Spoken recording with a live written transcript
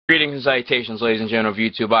Greetings and salutations, ladies and gentlemen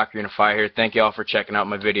of YouTube. Ocarina of Fire here. Thank you all for checking out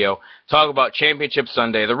my video. Talk about Championship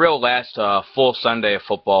Sunday, the real last full Sunday of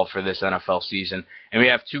football for this NFL season. And we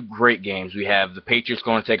have two great games. We have the Patriots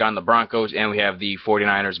going to take on the Broncos, and we have the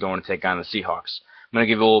 49ers going to take on the Seahawks. I'm going to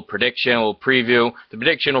give you a little prediction, a little preview. The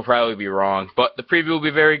prediction will probably be wrong, but the preview will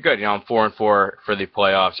be very good. You know, I'm 4-4 for the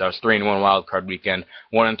playoffs. I was 3-1 wild card weekend,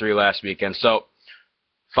 1-3 last weekend. So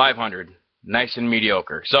 500. Nice and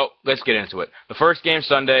mediocre. So, let's get into it. The first game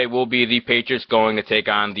Sunday will be the Patriots going to take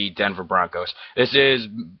on the Denver Broncos. This is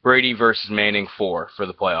Brady versus Manning 4 for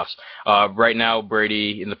the playoffs. Right now,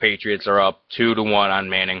 Brady and the Patriots are up 2-1 on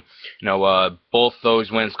Manning. You know, both those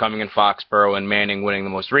wins coming in Foxborough and Manning winning the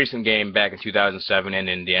most recent game back in 2007 in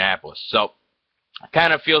Indianapolis. So, it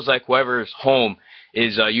kind of feels like whoever's home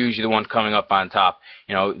is usually the one coming up on top.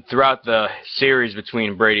 You know, throughout the series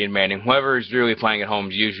between Brady and Manning, whoever is really playing at home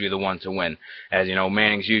is usually the one to win. As you know,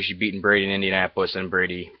 Manning's usually beating Brady in Indianapolis, and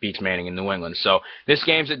Brady beats Manning in New England. So this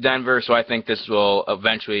game's at Denver, so I think this will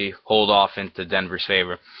eventually hold off into Denver's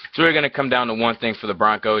favor. So we're going to come down to one thing for the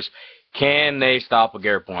Broncos. Can they stop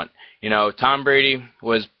LeGarrette Blount? You know, Tom Brady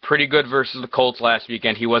was pretty good versus the Colts last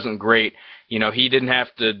weekend. He wasn't great. You know, he didn't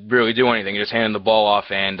have to really do anything. He just handed the ball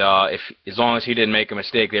off, and as long as he didn't make a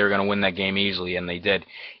mistake, they were going to win that game easily, and they did.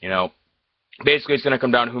 You know, basically it's going to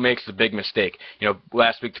come down to who makes the big mistake. You know,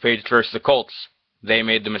 last week the Patriots versus the Colts, they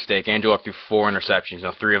made the mistake. Andrew Luck threw 4 interceptions.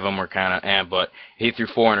 Now, 3 of them were kind of but he threw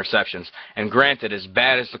 4 interceptions. And granted, as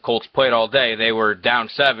bad as the Colts played all day, they were down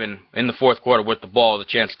 7 in the fourth quarter with the ball, the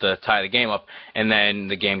chance to tie the game up, and then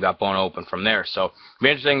the game got blown open from there. So it'll be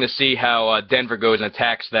interesting to see how Denver goes and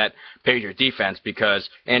attacks that Patriot defense, because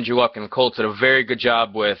Andrew Luck and the Colts did a very good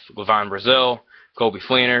job with Levon Brazil, Kobe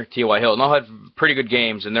Fleener, T.Y. Hilton. All had pretty good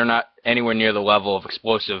games, and they're not anywhere near the level of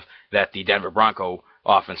explosive that the Denver Bronco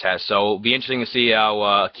offense has. So it'll be interesting to see how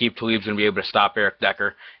Aqib Talib's going to be able to stop Eric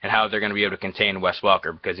Decker, and how they're going to be able to contain Wes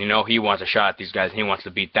Welker, because you know he wants a shot at these guys, and he wants to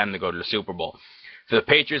beat them to go to the Super Bowl. For the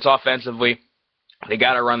Patriots offensively, they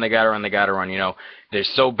got to run, they got to run, they got to run. You know, they're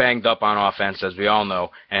so banged up on offense, as we all know,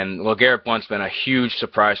 and LeGarrette Blount's been a huge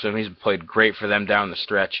surprise for him. He's played great for them down the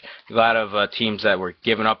stretch. A lot of teams that were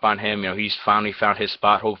giving up on him, you know, he's finally found his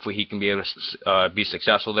spot. Hopefully he can be able to be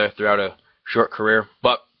successful there throughout a short career.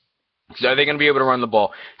 But are they going to be able to run the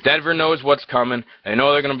ball? Denver knows what's coming. They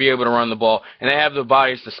know they're going to be able to run the ball, and they have the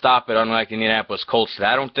bodies to stop it, unlike the Indianapolis Colts.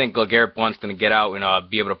 I don't think LeGarrette Blount's going to get out and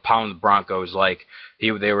be able to pound the Broncos like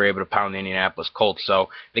they were able to pound the Indianapolis Colts. So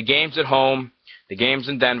the game's at home. The game's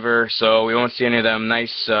in Denver, so we won't see any of them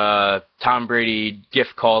nice Tom Brady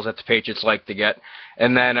gift calls that the Patriots like to get.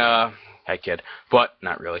 And then, I kid, but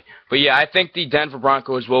not really. But yeah, I think the Denver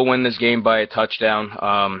Broncos will win this game by a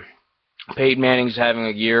touchdown. Peyton Manning's having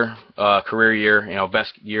a year, career year, you know,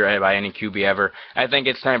 best year by any QB ever. I think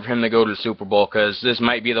it's time for him to go to the Super Bowl, because this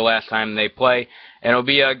might be the last time they play, and it'll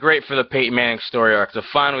be great for the Peyton Manning story arc to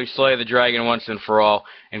finally slay the dragon once and for all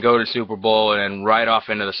and go to the Super Bowl and then ride off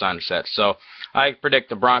into the sunset. So I predict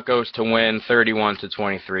the Broncos to win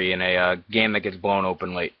 31-23 in a game that gets blown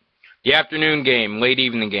open late. The afternoon game, late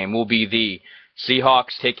evening game, will be the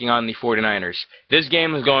Seahawks taking on the 49ers. This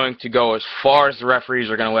game is going to go as far as the referees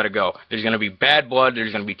are going to let it go. There's going to be bad blood,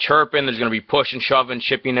 there's going to be chirping, there's going to be pushing, shoving,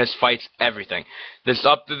 chippiness, fights, everything. This is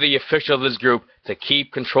up to the official of this group to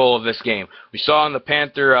keep control of this game. We saw in the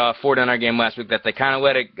Panther-49er game last week that they kind of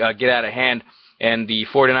let it get out of hand, and the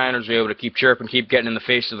 49ers were able to keep chirping, keep getting in the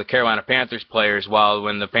face of the Carolina Panthers players, while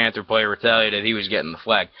when the Panther player retaliated, he was getting the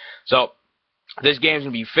flag. So this game's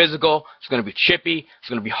going to be physical, it's going to be chippy, it's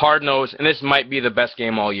going to be hard-nosed, and this might be the best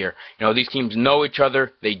game all year. You know, these teams know each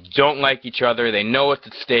other, they don't like each other, they know what's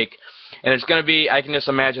at stake, and it's going to be, I can just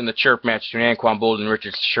imagine the chirp match between Anquan Boldin and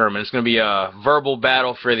Richard Sherman. It's going to be a verbal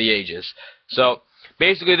battle for the ages. So,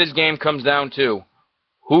 basically this game comes down to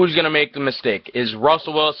who's going to make the mistake? Is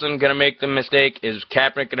Russell Wilson going to make the mistake? Is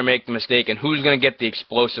Kaepernick going to make the mistake? And who's going to get the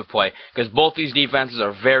explosive play? Because both these defenses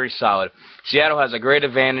are very solid. Seattle has a great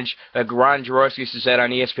advantage. Like Ron Jaworski used to say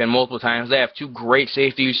on ESPN multiple times, they have two great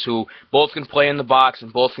safeties who both can play in the box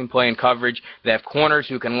and both can play in coverage. They have corners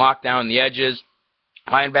who can lock down the edges,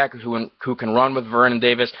 linebackers who can run with Vernon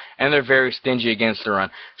Davis, and they're very stingy against the run.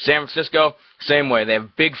 San Francisco, same way. They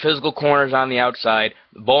have big physical corners on the outside.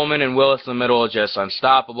 Bowman and Willis in the middle are just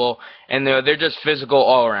unstoppable, and they're just physical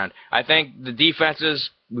all around. I think the defenses,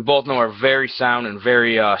 we both know, are very sound and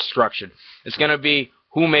very structured. It's going to be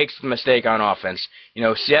who makes the mistake on offense. You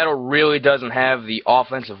know, Seattle really doesn't have the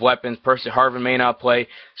offensive weapons. Percy Harvin may not play,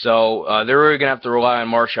 so they're really going to have to rely on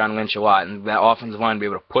Marshawn Lynch a lot, and that offensive line to be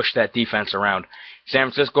able to push that defense around.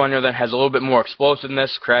 San Francisco, on the other hand, has a little bit more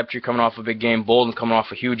explosiveness. Crabtree coming off a big game. Bolden coming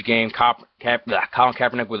off a huge game. Colin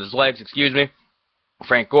Kaepernick with his legs, excuse me.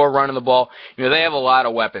 Frank Gore running the ball. You know, they have a lot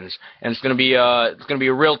of weapons, and it's going to be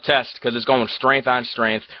a real test because it's going strength on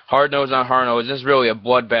strength, hard nose on hard nose. This is really a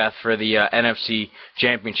bloodbath for the NFC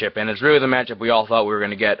Championship, and it's really the matchup we all thought we were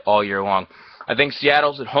going to get all year long. I think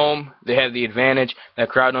Seattle's at home. They have the advantage. That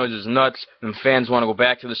crowd noise is nuts. And fans want to go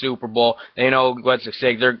back to the Super Bowl. They know what's at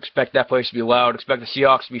stake. They expect that place to be loud. Expect the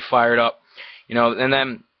Seahawks to be fired up. You know, and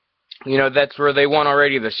then, you know, that's where they won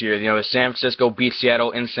already this year. You know, San Francisco beat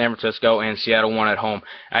Seattle in San Francisco, and Seattle won at home.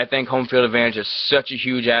 I think home field advantage is such a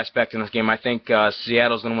huge aspect in this game. I think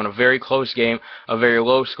Seattle's going to win a very close game, a very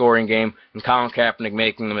low-scoring game, and Colin Kaepernick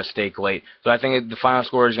making the mistake late. So I think the final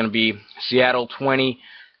score is going to be Seattle 20,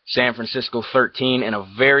 San Francisco 13, in a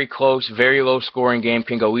very close, very low-scoring game.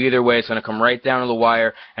 Can go either way. It's going to come right down to the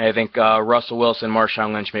wire, and I think Russell Wilson and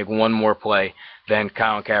Marshawn Lynch make one more play than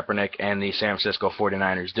Colin Kaepernick and the San Francisco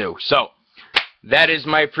 49ers do. So, that is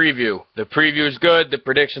my preview. The preview is good. The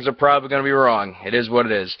predictions are probably going to be wrong. It is what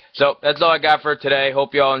it is. So, that's all I got for today.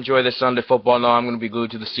 Hope you all enjoy this Sunday football. No, I'm going to be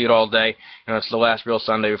glued to the seat all day. You know, it's the last real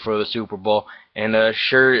Sunday before the Super Bowl. And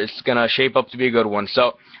sure, it's going to shape up to be a good one.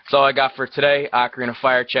 So, that's all I got for today. Ocarina of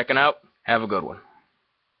Fire checking out. Have a good one.